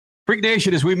Freak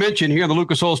Nation, as we mentioned here in the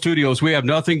Lucas Oil Studios, we have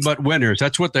nothing but winners.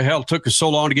 That's what the hell took us so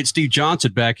long to get Steve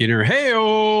Johnson back in here.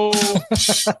 Hey-oh!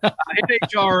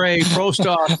 NHRA Pro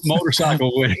Stock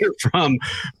motorcycle winner from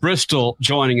Bristol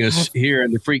joining us here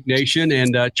in the Freak Nation.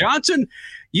 And Johnson,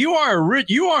 you are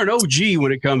an OG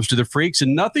when it comes to the freaks,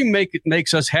 and nothing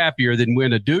makes us happier than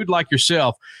when a dude like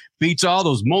yourself beats all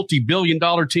those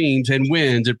multi-billion-dollar teams and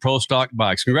wins at Pro Stock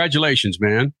Bikes. Congratulations,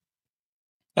 man.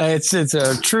 It's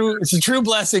a true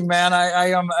blessing, man.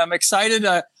 I'm excited.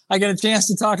 I get a chance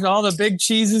to talk to all the big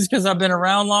cheeses because I've been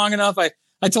around long enough.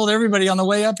 I told everybody on the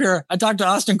way up here, I talked to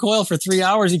Austin Coyle for 3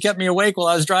 hours. He kept me awake while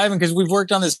I was driving because we've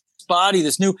worked on this body,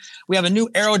 we have a new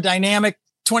aerodynamic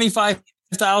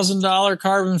 $25,000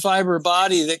 carbon fiber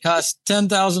body that costs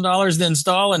 $10,000 to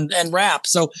install and wrap.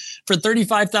 So for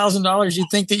 $35,000, you'd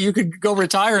think that you could go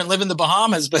retire and live in the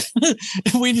Bahamas, but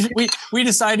we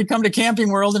decided to come to Camping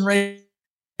World and race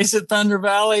at Thunder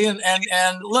Valley, and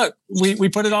look, we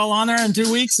put it all on there in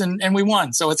 2 weeks and we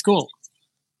won. So it's cool.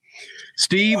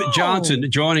 Steve Johnson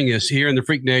joining us here in the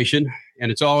Freak Nation.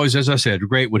 And it's always, as I said,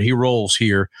 great when he rolls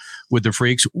here with the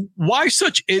Freaks. Why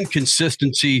such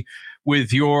inconsistency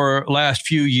with your last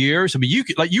few years? I mean,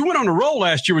 you went on a roll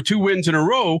last year with 2 wins in a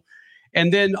row,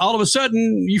 and then all of a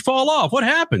sudden you fall off. What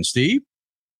happened, Steve?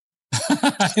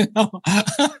 I know.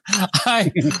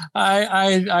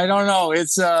 I don't know.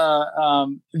 It's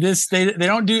they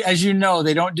don't do, as you know,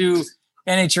 they don't do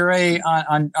NHRA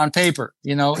on paper.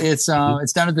 You know, it's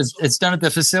done at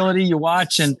the facility. You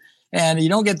watch and you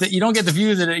don't get the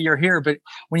view that you're here, but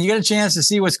when you get a chance to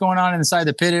see what's going on inside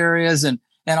the pit areas and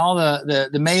all the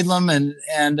Maidlam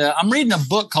and I'm reading a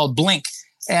book called Blink.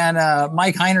 And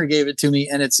Mike Heiner gave it to me,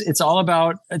 and it's all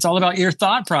about your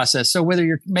thought process. So whether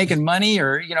you're making money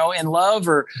or in love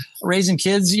or raising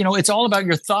kids, it's all about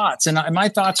your thoughts. And my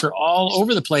thoughts are all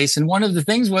over the place. And one of the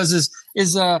things is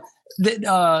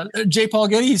J. Paul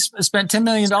Getty spent $10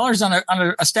 million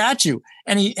on a statue,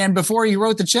 and before he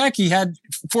wrote the check, he had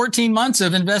 14 months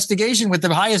of investigation with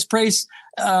the highest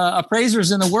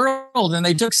appraisers in the world, and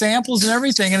they took samples and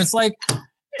everything. And it's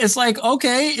like,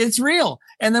 okay, it's real.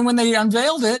 And then when they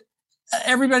unveiled it,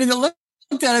 everybody that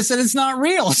looked at it said it's not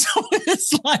real. So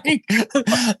it's like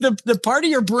the part of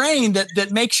your brain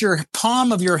that makes your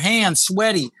palm of your hand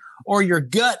sweaty, or your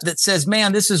gut that says,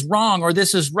 man, this is wrong or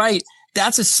this is right.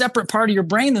 That's a separate part of your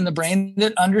brain than the brain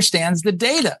that understands the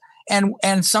data. And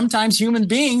sometimes human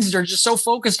beings are just so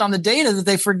focused on the data that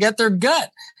they forget their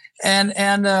gut. And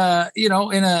in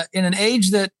an age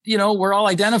that, we're all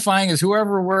identifying as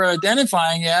whoever we're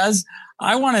identifying as,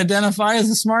 I want to identify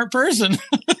as a smart person.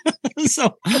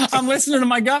 So I'm listening to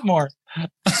my gut more.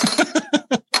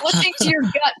 Listening to your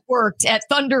gut worked at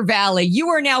Thunder Valley. You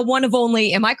are now one of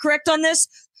only, am I correct on this,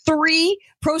 3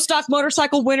 Pro Stock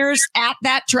motorcycle winners at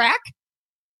that track?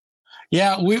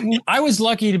 Yeah, I was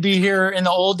lucky to be here in the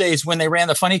old days when they ran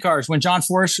the funny cars, when John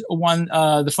Force won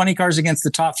the funny cars against the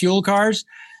Top Fuel cars.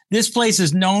 This place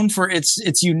is known for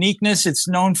its uniqueness. It's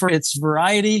known for its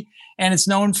variety, and it's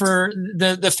known for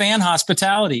the fan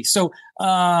hospitality. So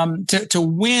to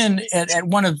win at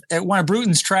one of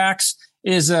Bruton's tracks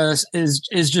is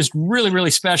just really,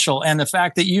 really special. And the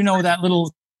fact that that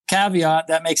little caveat,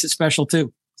 that makes it special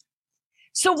too.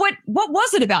 So what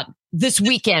was it about this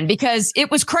weekend? Because it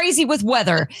was crazy with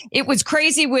weather. It was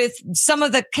crazy with some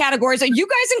of the categories that you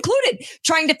guys included,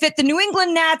 trying to fit the New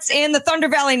England Nats and the Thunder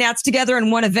Valley Nats together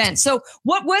in one event. So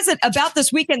what was it about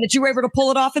this weekend that you were able to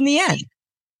pull it off in the end?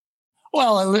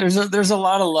 Well, there's a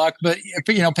lot of luck, but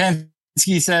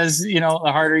Penske says, the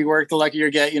harder you work, the luckier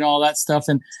you get, all that stuff.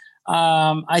 And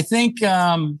I think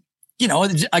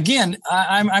again,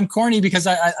 I'm corny because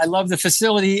I love the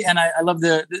facility and I love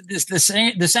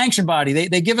the sanction body.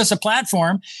 They give us a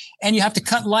platform, and you have to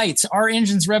cut lights. Our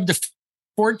engine's revved to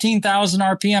 14,000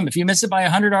 RPM. If you miss it by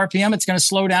 100 RPM, it's going to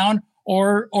slow down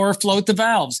or float the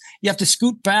valves. You have to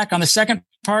scoot back on the second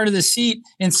part of the seat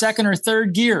in second or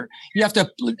third gear. You have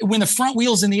to, when the front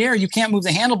wheel's in the air, you can't move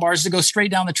the handlebars to go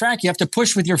straight down the track. You have to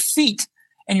push with your feet.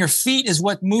 And your feet is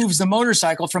what moves the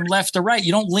motorcycle from left to right.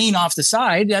 You don't lean off the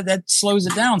side. That slows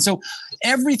it down. So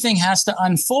everything has to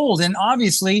unfold. And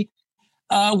obviously,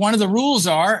 one of the rules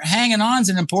are hanging on is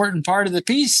an important part of the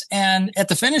piece. And at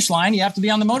the finish line, you have to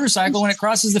be on the motorcycle when it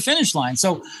crosses the finish line.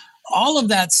 So all of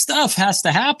that stuff has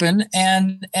to happen.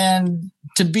 And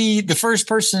to be the first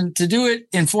person to do it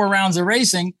in 4 rounds of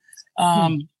racing,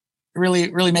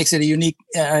 really, really makes it a unique.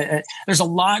 There's a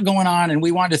lot going on, and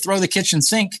we wanted to throw the kitchen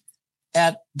sink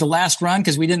at the last run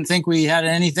because we didn't think we had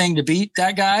anything to beat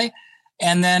that guy.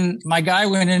 And then my guy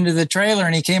went into the trailer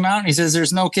and he came out and he says,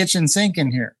 there's no kitchen sink in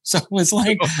here. So it was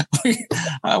like,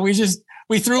 we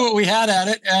we threw what we had at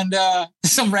it, and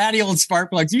some ratty old spark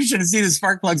plugs. You should have seen the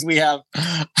spark plugs we have.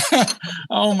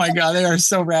 Oh my God, they are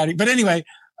so ratty. But anyway,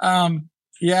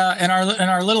 yeah, and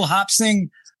our little Hopsing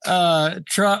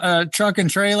truck and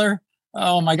trailer.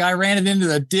 Oh my God, I ran it into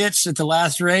the ditch at the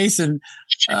last race, and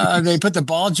they put the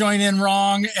ball joint in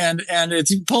wrong, and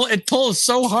it pulls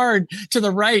so hard to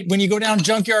the right. When you go down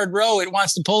Junkyard Row, it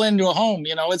wants to pull into a home.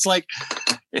 You know, it's like,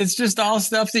 it's just all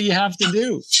stuff that you have to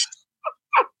do.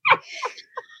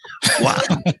 Wow.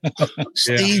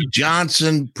 Steve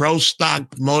Johnson, Pro Stock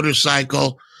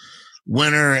Motorcycle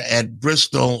winner at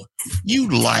Bristol. You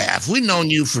laugh. We've known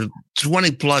you for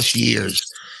 20 plus years.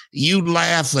 You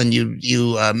laugh and you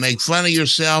make fun of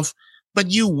yourself,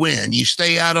 but you win. You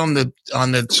stay out on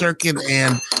the circuit,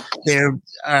 and there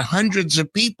are hundreds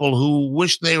of people who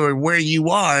wish they were where you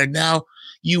are. And now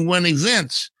you win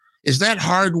events. Is that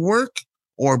hard work,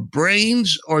 or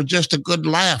brains, or just a good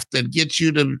laugh that gets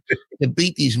you to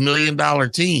beat these $1 million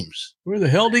teams? Where the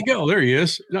hell did he go? There he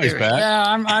is. No, he's back. Yeah,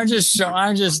 I'm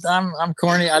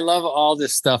corny. I love all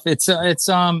this stuff. It's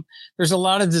there's a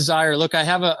lot of desire. Look, I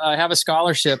have a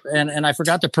scholarship, and I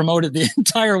forgot to promote it the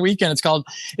entire weekend. It's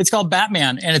called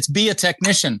Batman, and it's Be a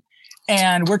Technician.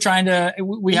 And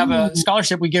we have a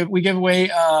scholarship. We give away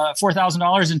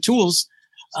 $4,000 in tools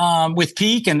with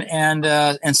Peak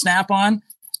and Snap-on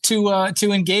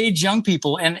to engage young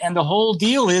people. And the whole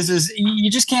deal is you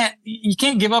just can't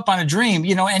give up on a dream,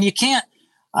 you know, and you can't,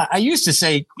 I used to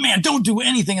say, man, don't do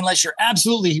anything unless you're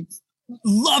absolutely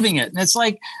loving it. And it's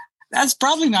like, that's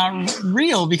probably not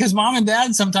real, because mom and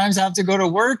dad sometimes have to go to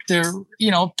work to, you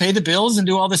know, pay the bills and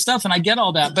do all this stuff. And I get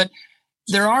all that, but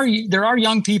there are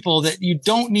young people that you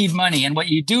don't need money. And what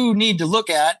you do need to look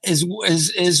at is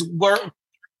where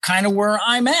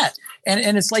I'm at.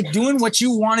 And it's like doing what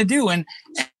you want to do. And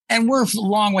we're a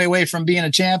long way away from being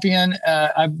a champion.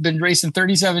 I've been racing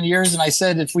 37 years, and I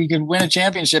said if we could win a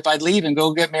championship, I'd leave and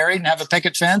go get married and have a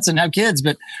picket fence and have kids.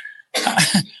 But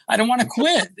I don't want to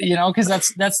quit, you know, because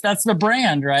that's the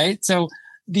brand, right? So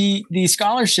the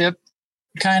scholarship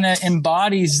kind of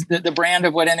embodies the brand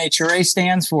of what NHRA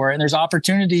stands for. And there's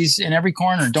opportunities in every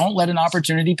corner. Don't let an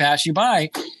opportunity pass you by.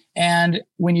 And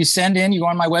when you send in, you go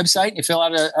on my website and you fill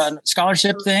out a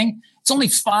scholarship thing. It's only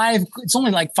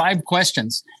like 5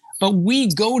 questions. But we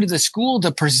go to the school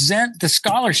to present the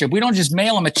scholarship. We don't just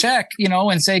mail them a check, you know,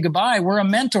 and say goodbye. We're a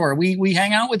mentor. We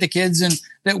hang out with the kids, and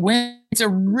that win. It's a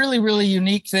really, really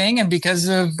unique thing. And because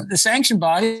of the sanction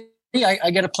body, I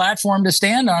get a platform to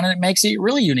stand on, and it makes it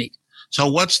really unique. So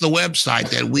what's the website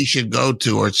that we should go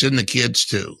to, or it's in the kids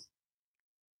too?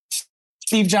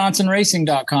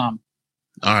 SteveJohnsonRacing.com.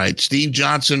 All right.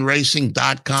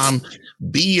 SteveJohnsonRacing.com.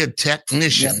 Be a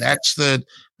technician. Yep. That's the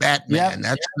Batman.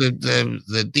 Yep. That's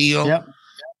the deal. Yep.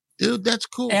 Dude, that's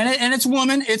cool. And it's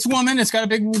woman. It's woman. It's got a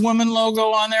big woman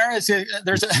logo on there.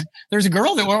 There's a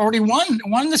girl that already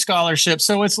won the scholarship.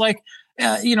 So it's like,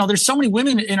 you know, there's so many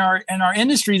women in our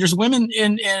industry. There's women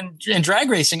in drag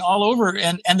racing all over,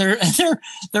 and they're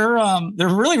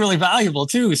really, really valuable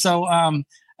too. So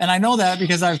and I know that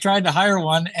because I've tried to hire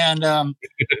one, and you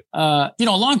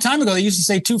know, a long time ago they used to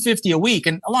say $250 a week,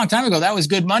 and a long time ago that was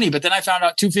good money. But then I found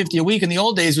out $250 a week in the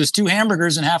old days was 2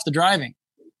 hamburgers and half the driving.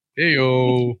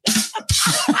 Heyo.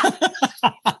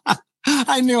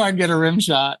 I knew I'd get a rim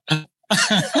shot. Well,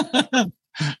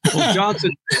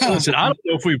 Johnson, listen, I don't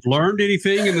know if we've learned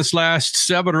anything in this last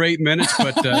 7 or 8 minutes,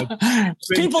 but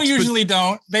people usually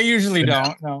don't. They usually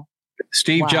don't. No.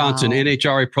 Steve Johnson,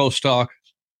 NHRA Pro Stock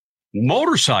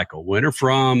Motorcycle winner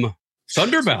from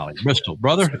Thunder Valley, Bristol.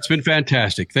 Brother, it's been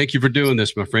fantastic. Thank you for doing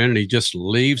this, my friend. And he just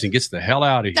leaves and gets the hell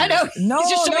out of here. I know.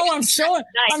 I'm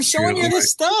showing you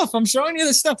this stuff. I'm showing you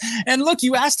this stuff. And look,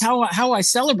 you asked how I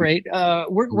celebrate.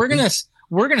 We're gonna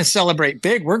celebrate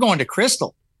big. We're going to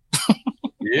Crystal.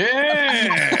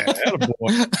 Yeah.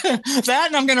 That,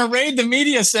 and I'm going to raid the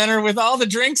media center with all the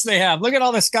drinks they have. Look at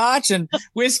all the scotch and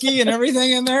whiskey and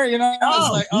everything in there. You know,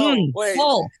 wait.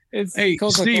 It's hey,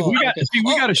 Steve,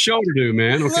 we got a show to do,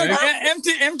 man. Okay. Look,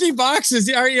 empty boxes.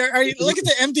 Are you look at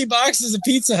the empty boxes of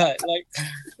Pizza Hut. Like,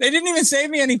 they didn't even save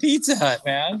me any Pizza Hut,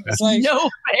 man. It's like no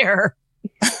fair.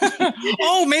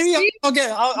 Oh, maybe I'll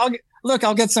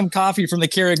get some coffee from the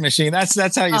Keurig machine. That's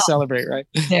how you celebrate, right?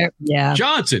 Yeah.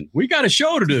 Johnson, we got a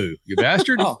show to do, you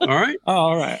bastard. All right. Oh,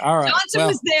 all right. Johnson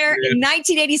was there in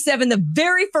 1987, the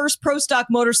very first pro stock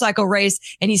motorcycle race,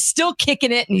 and he's still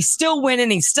kicking it, and he's still winning,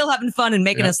 he's still having fun and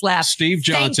making us laugh. Steve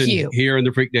Johnson here in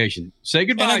the Freak Nation. Say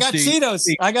goodbye, and I got Steve. Cheetos.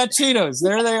 I got Cheetos.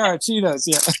 There they are, Cheetos.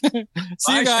 Yeah.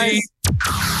 See you guys. Steve.